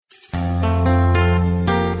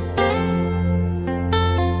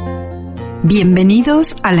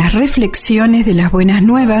Bienvenidos a las Reflexiones de las Buenas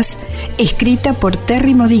Nuevas, escrita por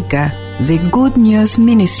Terry Modica, de Good News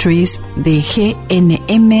Ministries de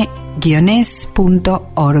gnm-es.org.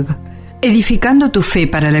 Edificando tu fe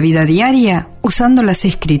para la vida diaria usando las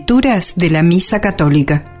escrituras de la Misa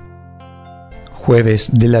Católica. Jueves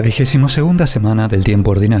de la 22ª semana del tiempo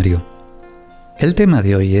ordinario. El tema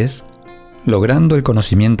de hoy es logrando el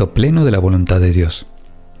conocimiento pleno de la voluntad de Dios.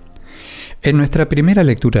 En nuestra primera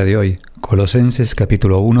lectura de hoy, Colosenses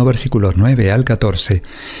capítulo 1, versículos 9 al 14,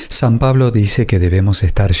 San Pablo dice que debemos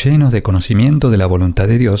estar llenos de conocimiento de la voluntad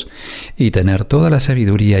de Dios y tener toda la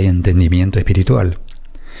sabiduría y entendimiento espiritual.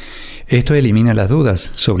 Esto elimina las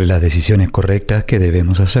dudas sobre las decisiones correctas que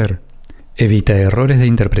debemos hacer. Evita errores de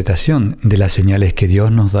interpretación de las señales que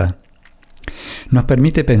Dios nos da. Nos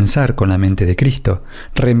permite pensar con la mente de Cristo,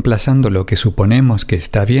 reemplazando lo que suponemos que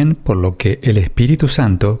está bien por lo que el Espíritu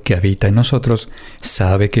Santo que habita en nosotros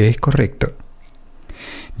sabe que es correcto.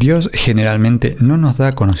 Dios generalmente no nos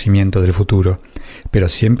da conocimiento del futuro, pero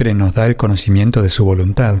siempre nos da el conocimiento de su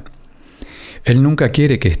voluntad. Él nunca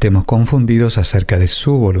quiere que estemos confundidos acerca de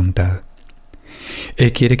su voluntad.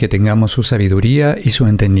 Él quiere que tengamos su sabiduría y su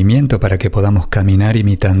entendimiento para que podamos caminar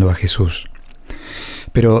imitando a Jesús.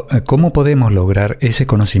 Pero, ¿cómo podemos lograr ese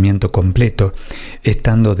conocimiento completo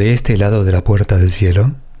estando de este lado de la puerta del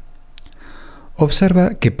cielo?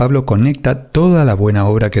 Observa que Pablo conecta toda la buena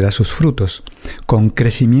obra que da sus frutos con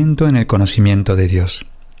crecimiento en el conocimiento de Dios.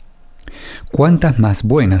 Cuantas más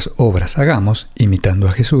buenas obras hagamos, imitando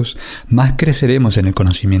a Jesús, más creceremos en el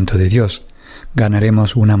conocimiento de Dios.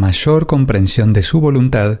 Ganaremos una mayor comprensión de su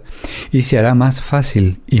voluntad y se hará más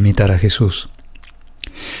fácil imitar a Jesús.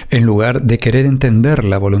 En lugar de querer entender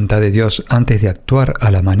la voluntad de Dios antes de actuar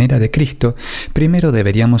a la manera de Cristo, primero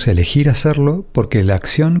deberíamos elegir hacerlo porque la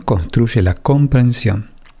acción construye la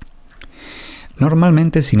comprensión.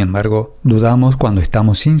 Normalmente, sin embargo, dudamos cuando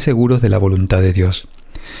estamos inseguros de la voluntad de Dios.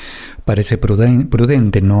 Parece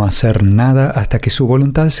prudente no hacer nada hasta que su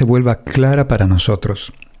voluntad se vuelva clara para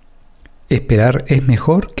nosotros. Esperar es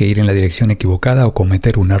mejor que ir en la dirección equivocada o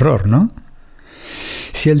cometer un error, ¿no?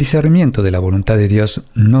 Si el discernimiento de la voluntad de Dios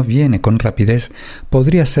no viene con rapidez,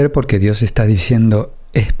 podría ser porque Dios está diciendo,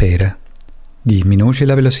 espera, disminuye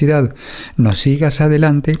la velocidad, no sigas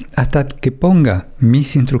adelante hasta que ponga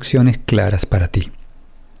mis instrucciones claras para ti.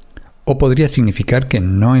 O podría significar que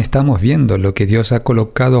no estamos viendo lo que Dios ha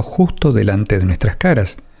colocado justo delante de nuestras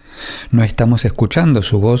caras. No estamos escuchando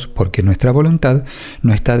su voz porque nuestra voluntad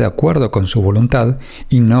no está de acuerdo con su voluntad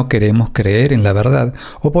y no queremos creer en la verdad,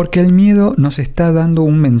 o porque el miedo nos está dando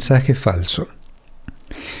un mensaje falso.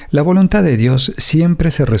 La voluntad de Dios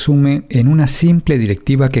siempre se resume en una simple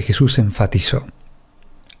directiva que Jesús enfatizó: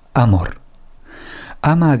 amor.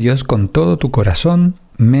 Ama a Dios con todo tu corazón,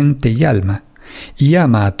 mente y alma, y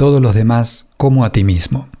ama a todos los demás como a ti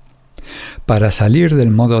mismo. Para salir del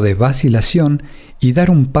modo de vacilación y dar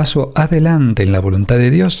un paso adelante en la voluntad de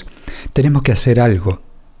Dios, tenemos que hacer algo.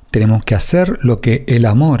 Tenemos que hacer lo que el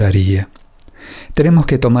amor haría. Tenemos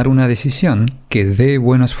que tomar una decisión que dé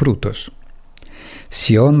buenos frutos.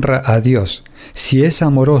 Si honra a Dios, si es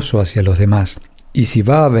amoroso hacia los demás y si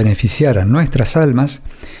va a beneficiar a nuestras almas,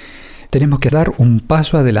 tenemos que dar un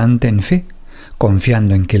paso adelante en fe,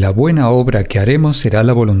 confiando en que la buena obra que haremos será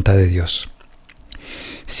la voluntad de Dios.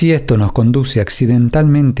 Si esto nos conduce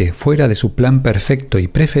accidentalmente fuera de su plan perfecto y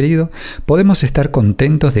preferido, podemos estar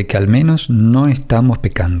contentos de que al menos no estamos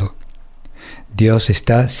pecando. Dios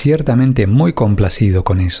está ciertamente muy complacido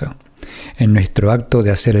con eso. En nuestro acto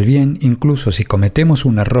de hacer el bien, incluso si cometemos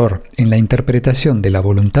un error en la interpretación de la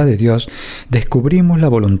voluntad de Dios, descubrimos la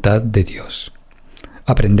voluntad de Dios.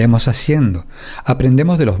 Aprendemos haciendo,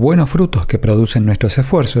 aprendemos de los buenos frutos que producen nuestros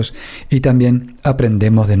esfuerzos y también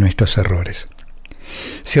aprendemos de nuestros errores.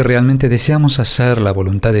 Si realmente deseamos hacer la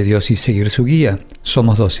voluntad de Dios y seguir su guía,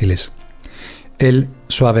 somos dóciles. Él,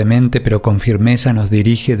 suavemente pero con firmeza, nos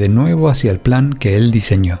dirige de nuevo hacia el plan que Él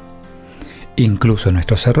diseñó. Incluso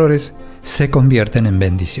nuestros errores se convierten en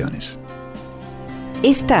bendiciones.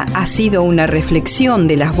 Esta ha sido una reflexión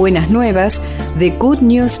de las Buenas Nuevas de Good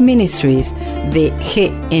News Ministries de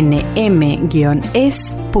gnm-es.org.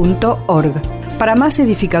 Para más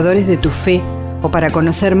edificadores de tu fe, o para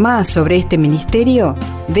conocer más sobre este ministerio,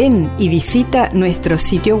 ven y visita nuestro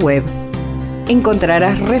sitio web.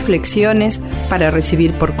 Encontrarás reflexiones para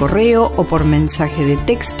recibir por correo o por mensaje de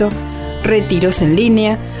texto, retiros en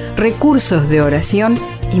línea, recursos de oración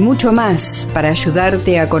y mucho más para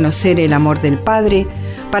ayudarte a conocer el amor del Padre,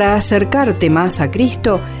 para acercarte más a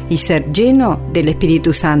Cristo y ser lleno del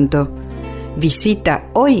Espíritu Santo. Visita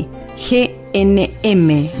hoy gnm-es.org.